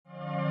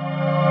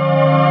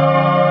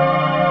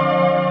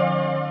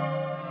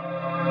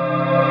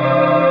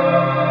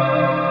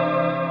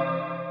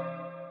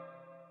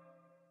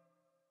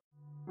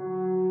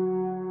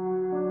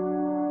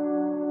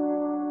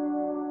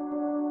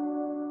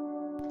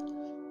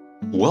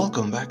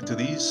Welcome back to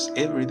this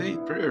everyday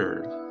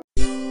prayer.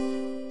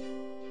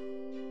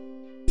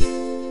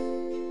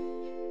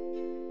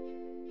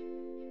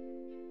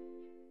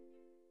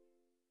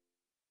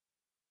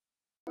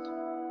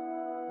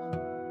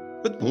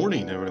 Good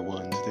morning,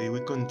 everyone. Today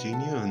we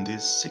continue on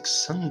this sixth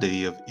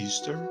Sunday of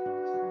Easter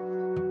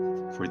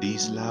for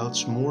this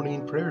Loud's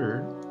morning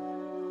prayer.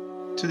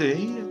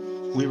 Today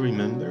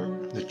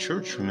the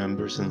church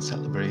remembers and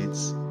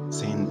celebrates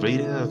Saint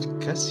Rita of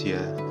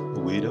Cassia, a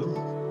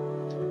widow,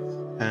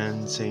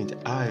 and Saint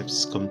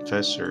Ives,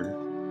 confessor.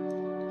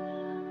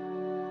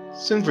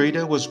 Saint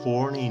Rita was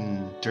born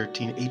in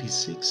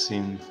 1386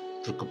 in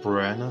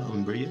Rocaporana,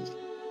 Umbria.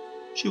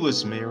 She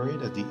was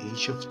married at the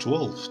age of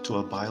 12 to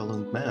a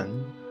violent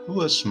man who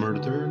was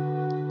murdered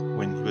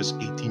when he was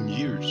 18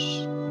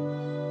 years.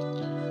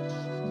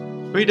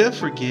 Rita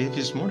forgave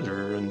his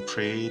murderer and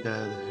prayed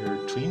that her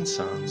twin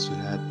sons, who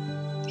had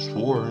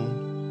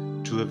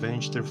sworn to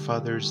avenge their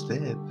father's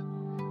death,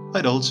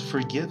 might also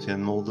forgive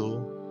him,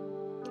 although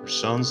her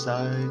sons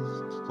died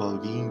while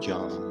being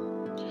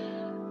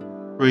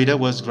young. Rita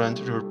was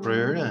granted her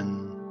prayer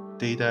and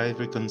they died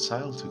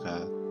reconciled to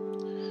God.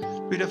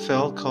 Rita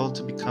felt called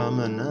to become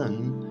a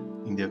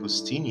nun in the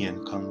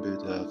Augustinian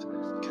convent of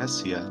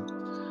Cassia,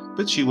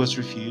 but she was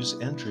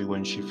refused entry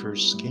when she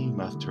first came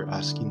after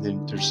asking the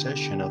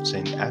intercession of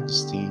Saint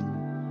Augustine,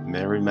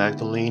 Mary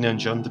Magdalene, and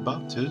John the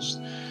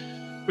Baptist.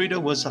 Rita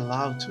was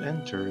allowed to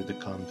enter the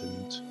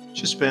convent.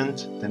 She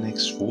spent the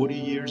next 40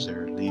 years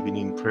there, living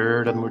in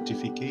prayer and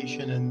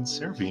mortification and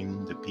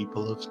serving the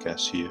people of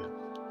Cassia.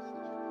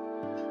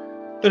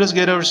 Let us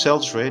get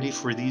ourselves ready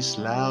for this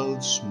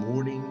loud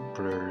morning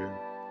prayer.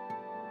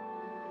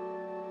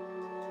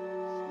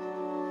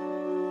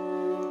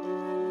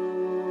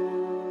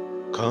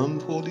 Come,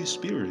 Holy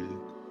Spirit.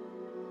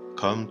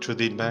 Come to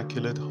the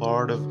Immaculate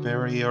Heart of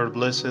Mary, our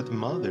Blessed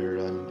Mother,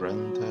 and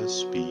grant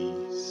us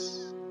peace.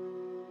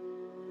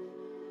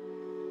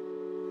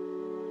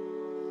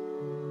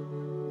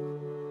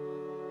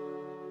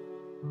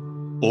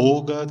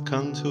 O God,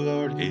 come to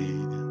our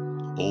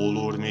aid. O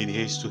Lord, make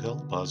haste to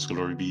help us.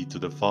 Glory be to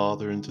the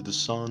Father, and to the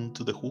Son,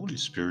 to the Holy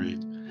Spirit,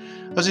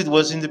 as it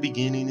was in the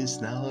beginning,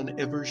 is now, and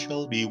ever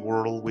shall be,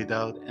 world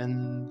without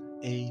end.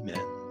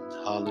 Amen.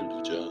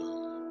 Hallelujah.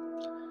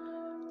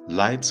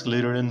 Lights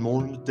glitter and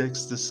morn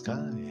decks the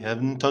sky.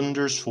 Heaven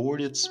thunders forth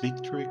its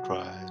victory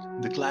cry.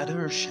 The glad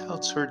earth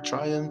shouts her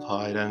triumph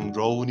high, and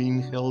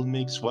groaning hell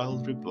makes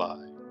wild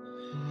reply.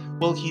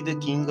 While he, the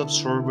king of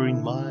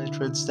sovereign might,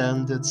 treads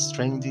down death's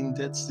strength in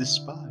death's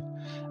despite,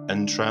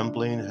 and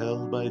trampling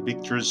hell by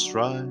victor's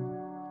stride,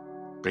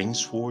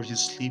 brings forth his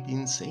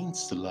sleeping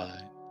saints to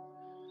light.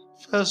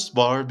 Fast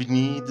bar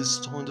beneath the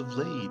stone of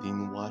blade,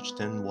 in watch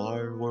and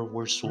war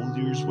where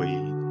soldiers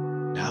wait,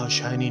 now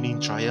shining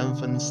in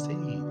triumphant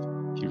state,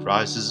 he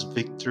rises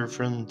victor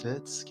from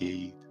death's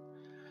gate.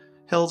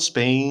 Hell's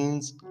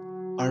pains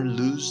are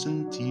loosed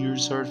and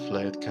tears are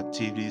fled,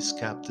 captivity's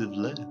captive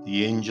led,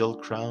 the angel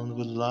crowned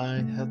with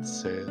light hath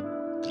said,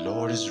 the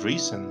Lord is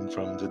risen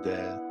from the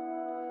dead.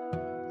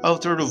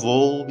 After the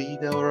wall be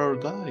thou our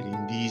guide,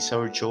 in this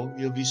our joy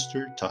of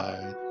Easter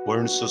tide,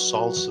 whence the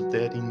assaults of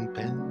death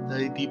impend,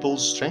 thy people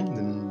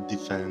strengthen,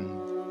 defend.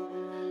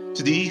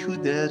 To thee who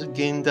dead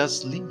again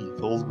dost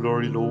leave, all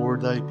glory,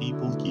 Lord, thy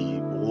people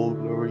give, all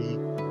glory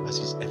as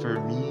is ever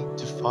meet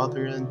to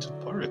Father and to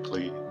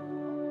Paraclete.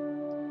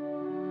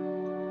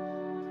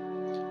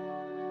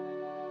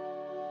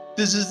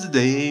 This is the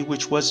day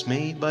which was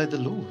made by the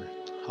Lord.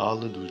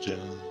 Hallelujah.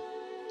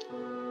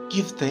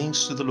 Give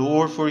thanks to the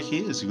Lord, for he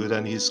is good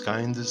and his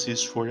kindness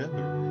is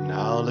forever.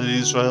 Now let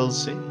Israel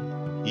say,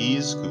 he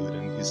is good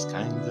and his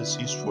kindness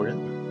is forever.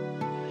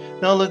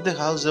 Now let the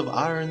house of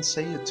Aaron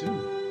say it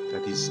too,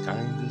 that his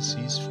kindness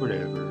is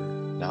forever.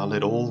 Now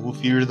let all who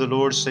fear the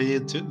Lord say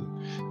it too,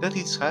 that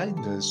his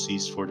kindness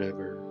is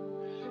forever.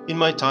 In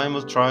my time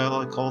of trial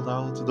I called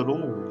out to the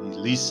Lord. He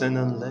listened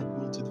and led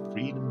me to the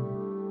freedom.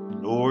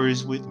 The Lord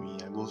is with me.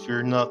 I will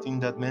fear nothing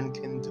that man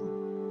can do.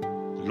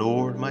 The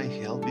Lord my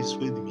help is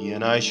with me,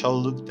 and I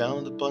shall look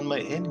down upon my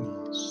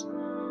enemies.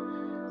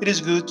 It is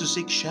good to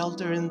seek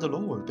shelter in the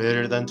Lord,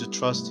 better than to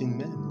trust in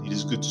men. It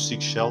is good to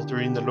seek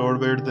shelter in the Lord,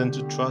 better than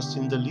to trust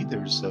in the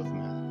leaders of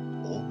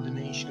men. All the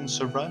nations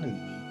surrounded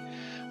me,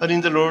 and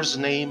in the Lord's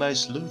name I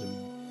slew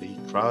them. They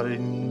crowded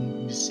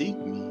and besieged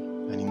me,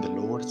 and in the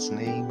Lord's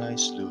name I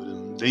slew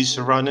them. They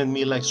surrounded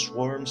me like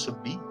swarms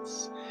of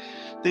bees.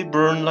 They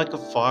burned like a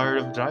fire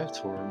of dry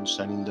thorns,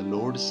 and in the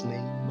Lord's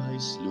name I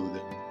slew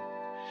them.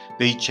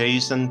 They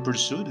chased and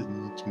pursued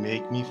me to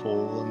make me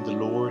fall, and the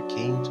Lord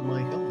came to my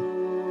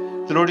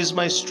help. The Lord is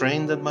my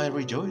strength and my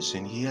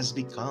rejoicing. He has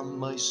become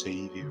my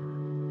Savior.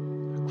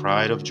 I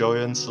cried of joy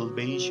and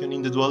salvation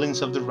in the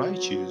dwellings of the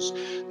righteous.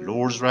 The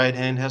Lord's right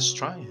hand has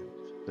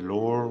triumphed. The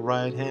Lord's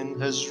right hand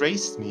has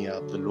raised me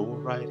up. The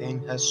Lord's right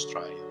hand has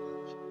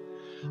triumphed.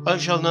 I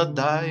shall not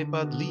die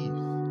but live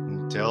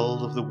and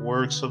tell of the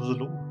works of the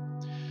Lord.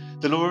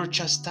 The Lord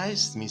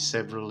chastised me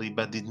severely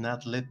but did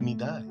not let me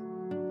die.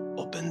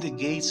 Open the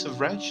gates of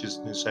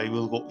righteousness. I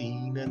will go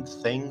in and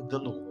thank the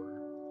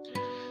Lord.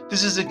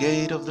 This is the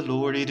gate of the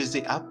Lord, it is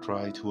the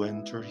upright who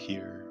enter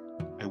here.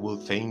 I will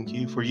thank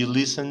you, for you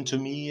listened to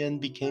me and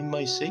became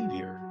my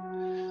Savior.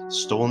 The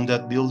stone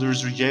that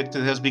builders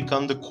rejected has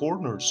become the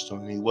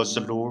cornerstone. It was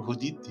the Lord who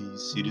did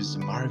this. It is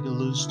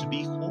marvelous to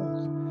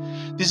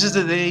behold. This is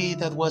the day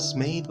that was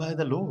made by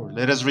the Lord.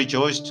 Let us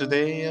rejoice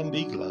today and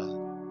be glad.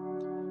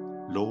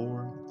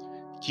 Lord,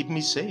 keep me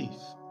safe.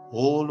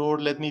 Oh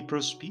Lord, let me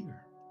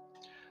prosper.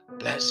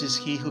 Blessed is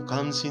he who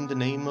comes in the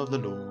name of the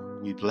Lord.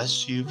 We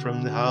bless you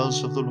from the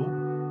house of the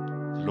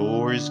Lord. The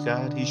Lord is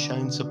God, he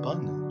shines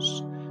upon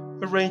us.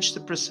 Arrange the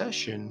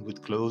procession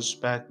with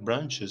close-packed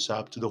branches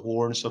up to the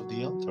horns of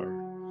the altar.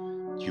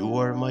 You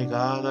are my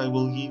God, I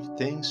will give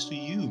thanks to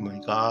you. My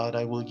God,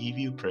 I will give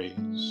you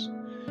praise.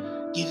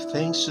 Give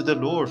thanks to the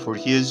Lord, for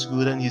he is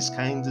good and his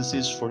kindness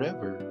is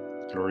forever.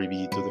 Glory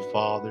be to the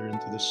Father,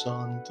 and to the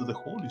Son, and to the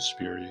Holy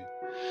Spirit,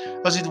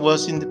 as it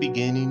was in the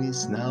beginning,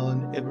 is now,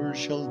 and ever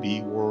shall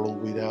be,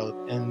 world without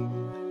end.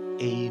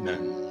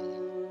 Amen.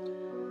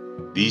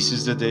 This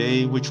is the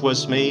day which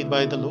was made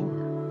by the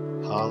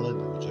Lord.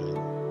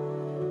 Hallelujah.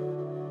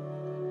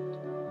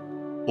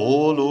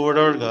 O Lord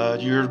our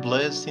God, you are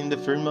blessed in the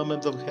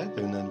firmament of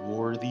heaven and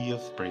worthy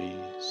of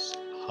praise.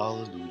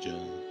 Hallelujah.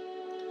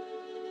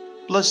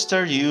 Blessed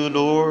are you,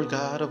 Lord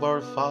God of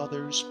our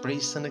fathers,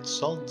 praised and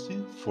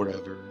exalted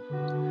forever.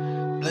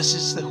 Blessed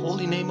is the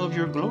holy name of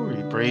your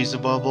glory, praised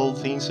above all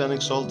things and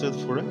exalted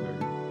forever.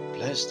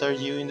 Blessed are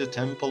you in the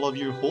temple of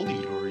your holy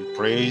glory,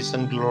 praised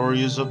and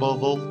glorious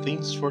above all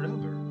things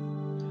forever.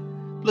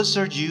 Blessed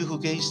are you who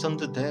gazed on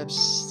the depths,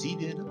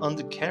 seated on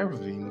the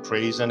cherubim,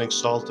 praised and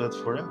exalted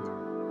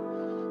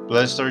forever.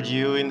 Blessed are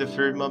you in the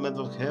firmament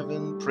of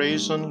heaven,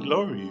 praised and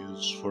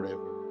glorious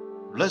forever.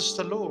 Bless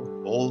the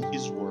Lord, all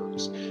his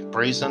works,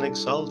 praise and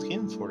exalt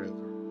him forever.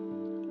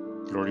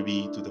 Glory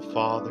be to the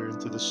Father,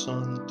 and to the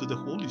Son, and to the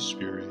Holy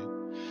Spirit,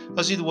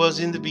 as it was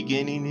in the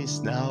beginning,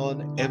 is now,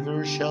 and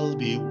ever shall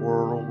be,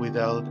 world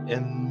without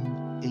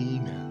end.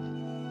 Amen.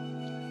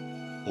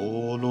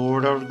 O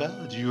Lord our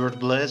God, you are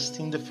blessed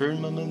in the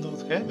firmament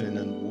of heaven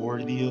and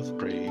worthy of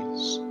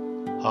praise.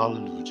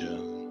 Hallelujah.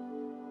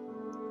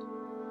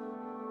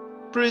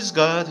 Praise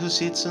God who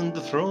sits on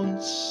the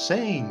throne,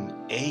 saying,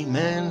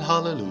 Amen,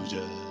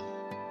 Hallelujah.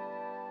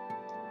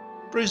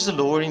 Praise the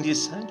Lord in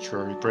his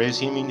sanctuary, praise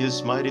him in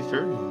his mighty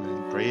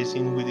firmament, praise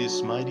him with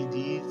his mighty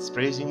deeds,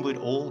 praise him with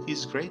all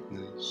his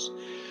greatness.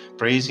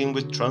 Praise him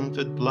with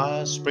trumpet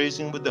blast, praise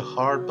him with the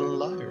harp and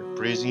lyre,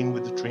 praise him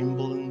with the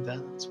timbrel and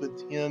dance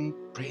with him,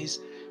 praise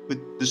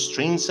with the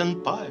strings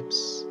and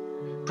pipes.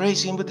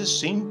 Praise him with the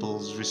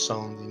cymbals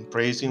resounding,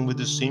 praise him with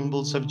the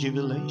cymbals of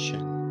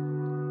jubilation.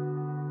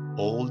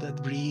 All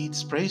that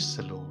breathes, praise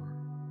the Lord.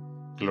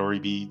 Glory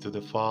be to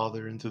the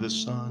Father, and to the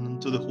Son,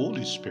 and to the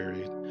Holy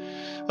Spirit,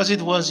 as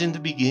it was in the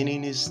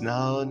beginning, is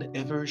now, and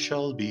ever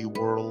shall be,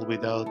 world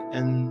without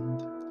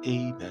end.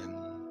 Amen.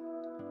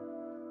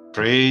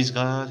 Praise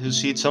God who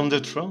sits on the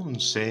throne,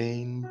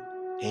 saying,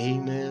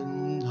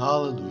 Amen,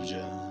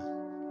 Hallelujah.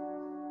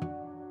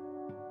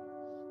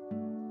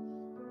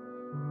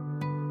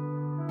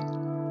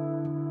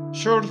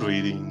 Short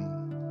reading.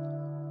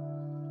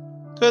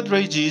 God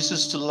raised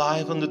Jesus to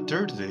life on the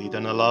third day,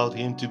 and allowed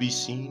him to be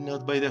seen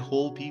not by the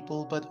whole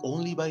people, but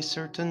only by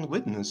certain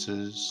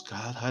witnesses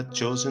God had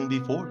chosen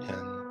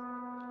beforehand.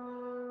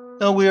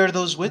 Now we are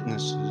those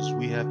witnesses.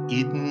 We have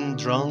eaten and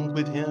drunk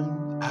with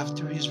him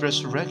after his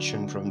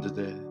resurrection from the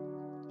dead.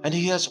 And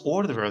he has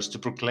ordered us to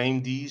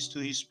proclaim these to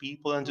his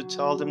people and to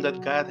tell them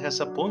that God has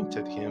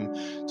appointed him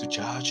to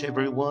judge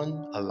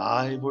everyone,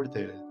 alive or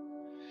dead.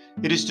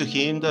 It is to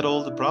him that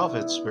all the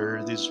prophets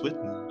bear this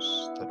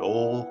witness, that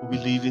all who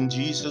believe in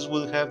Jesus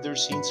will have their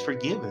sins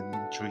forgiven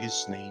through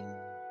his name.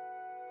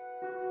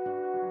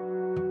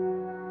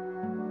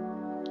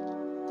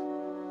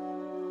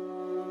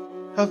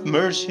 Have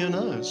mercy on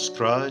us,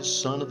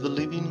 Christ, Son of the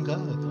living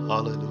God.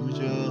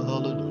 Hallelujah,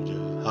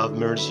 hallelujah. Have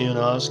mercy on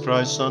us,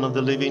 Christ, Son of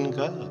the living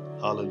God.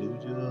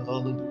 Hallelujah,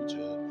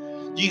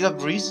 hallelujah. Ye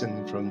have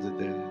risen from the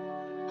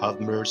dead. Have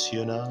mercy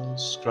on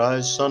us,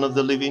 Christ, Son of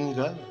the living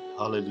God.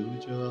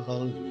 Hallelujah,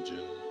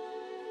 hallelujah.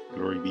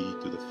 Glory be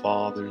to the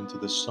Father, and to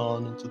the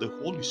Son, and to the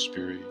Holy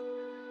Spirit.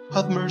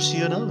 Have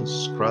mercy on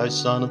us,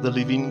 Christ, Son of the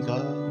living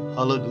God.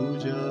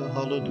 Hallelujah,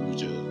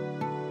 hallelujah.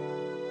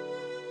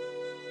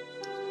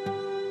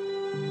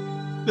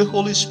 The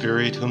Holy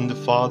Spirit, whom the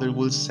Father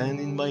will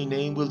send in my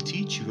name, will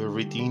teach you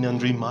everything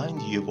and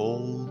remind you of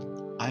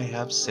all I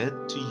have said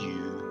to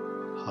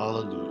you.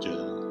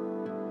 Hallelujah.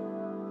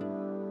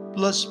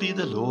 Blessed be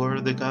the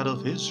Lord, the God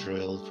of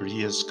Israel, for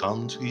he has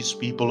come to his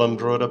people and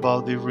brought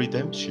about their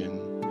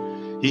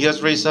redemption. He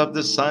has raised up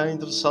the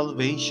sign of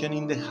salvation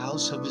in the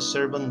house of his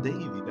servant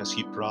David, as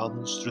he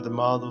promised through the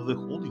mouth of the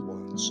holy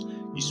ones,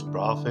 his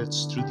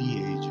prophets through the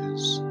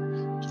ages,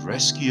 to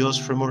rescue us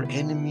from our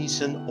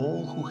enemies and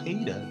all who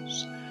hate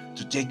us,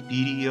 to take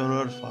pity on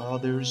our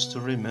fathers, to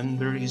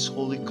remember his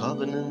holy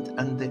covenant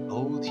and the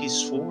oath he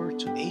swore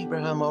to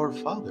Abraham our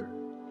father,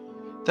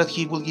 that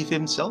he will give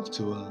himself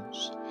to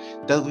us,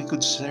 that we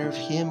could serve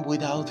him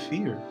without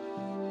fear.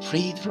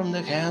 freed from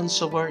the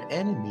hands of our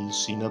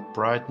enemies in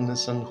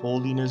uprightness and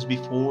holiness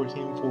before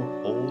Him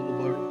for all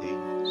of our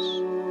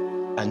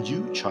days. And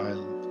you,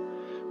 child,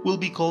 will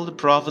be called the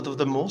prophet of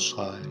the Most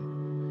High,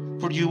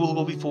 for you will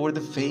go before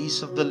the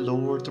face of the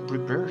Lord to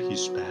prepare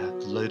His path,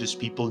 to let His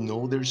people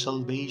know their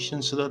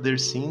salvation so that their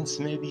sins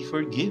may be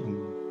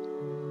forgiven.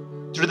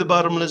 Through the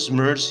bottomless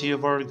mercy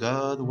of our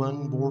God,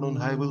 one born on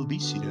high will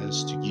visit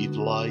us to give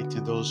light to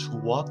those who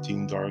walked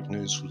in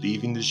darkness, who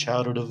live in the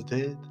shadow of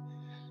death,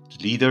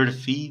 to lead our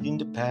feet in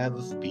the path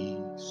of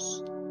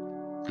peace.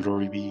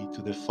 Glory be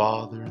to the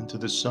Father, and to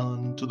the Son,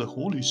 and to the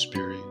Holy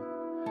Spirit,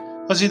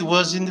 as it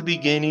was in the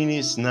beginning,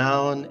 is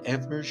now, and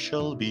ever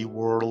shall be,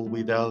 world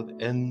without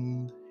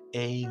end.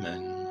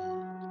 Amen.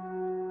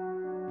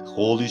 The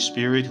Holy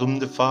Spirit, whom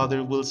the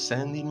Father will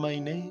send in my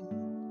name,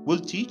 will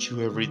teach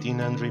you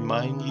everything and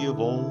remind you of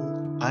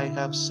all I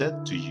have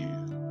said to you.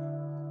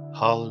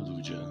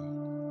 Hallelujah.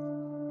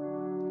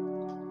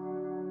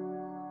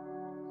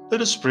 Let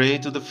us pray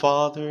to the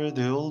Father,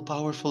 the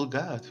all-powerful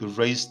God, who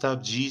raised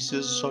up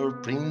Jesus, our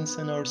Prince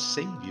and our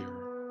Savior.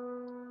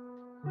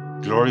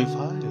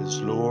 Glorify us,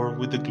 Lord,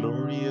 with the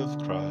glory of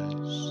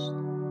Christ.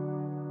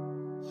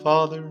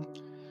 Father,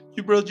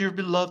 you brought your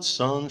beloved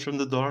Son from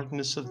the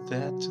darkness of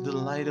death to the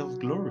light of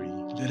glory.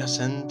 Let us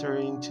enter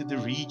into the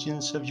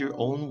regions of your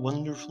own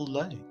wonderful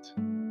light.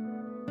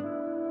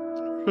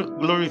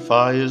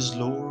 Glorify us,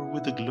 Lord,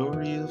 with the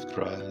glory of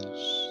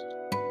Christ.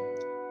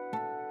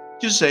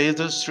 You saved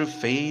us through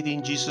faith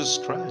in Jesus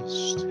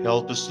Christ.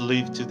 Help us to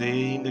live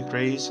today in the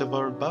grace of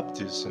our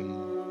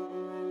baptism.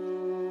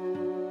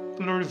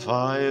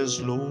 Glorify us,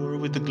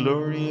 Lord, with the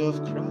glory of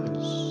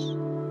Christ.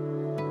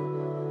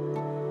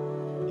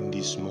 In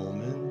this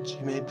moment,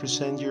 you may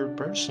present your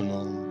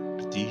personal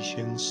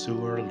petitions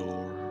to our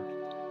Lord.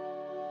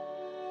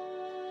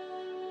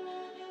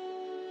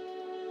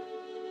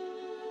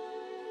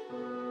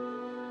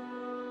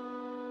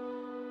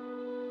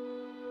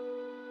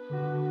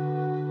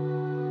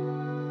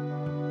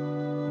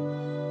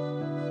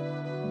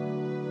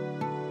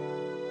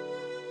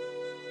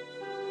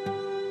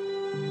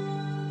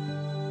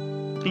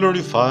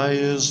 Glorify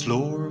us,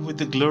 Lord, with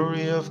the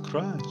glory of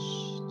Christ.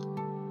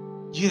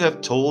 You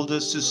have told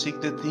us to seek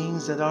the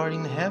things that are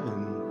in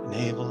heaven.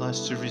 Enable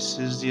us to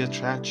resist the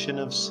attraction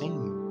of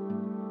sin.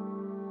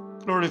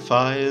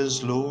 Glorify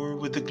us, Lord,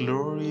 with the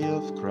glory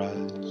of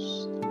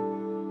Christ.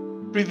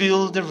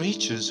 Reveal the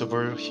riches of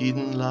our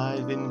hidden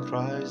life in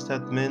Christ,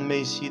 that men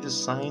may see the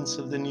signs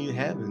of the new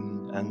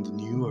heaven and the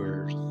new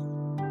earth.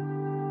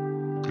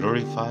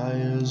 Glorify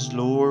us,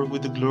 Lord,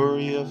 with the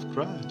glory of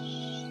Christ.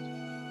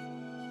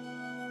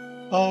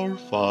 Our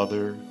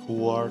Father,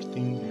 who art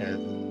in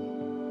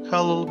heaven,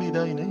 hallowed be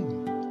thy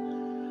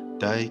name.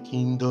 Thy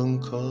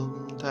kingdom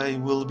come, thy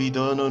will be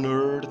done on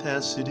earth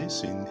as it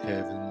is in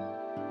heaven.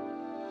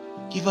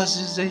 Give us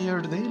this day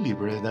our daily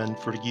bread, and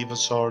forgive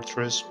us our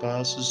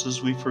trespasses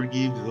as we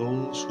forgive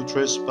those who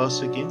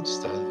trespass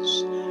against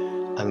us.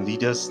 And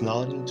lead us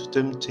not into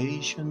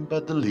temptation,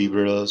 but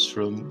deliver us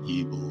from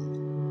evil.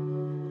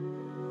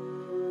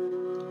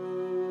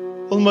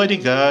 Almighty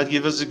God,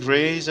 give us the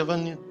grace of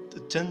an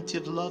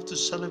attentive love to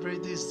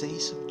celebrate these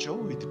days of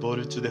joy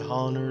devoted to the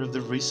honor of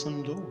the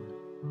risen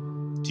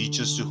Lord.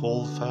 Teach us to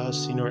hold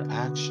fast in our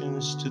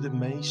actions to the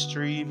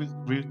mystery we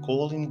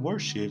recall in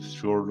worship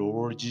through our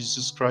Lord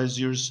Jesus Christ,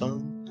 your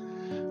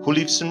Son, who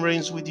lives and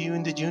reigns with you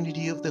in the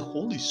unity of the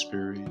Holy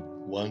Spirit,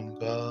 one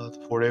God,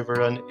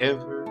 forever and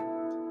ever.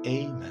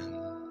 Amen.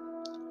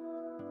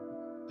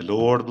 The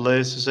Lord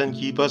bless us and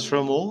keep us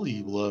from all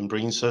evil and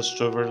brings us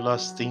to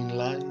everlasting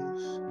life.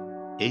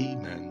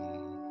 Amen.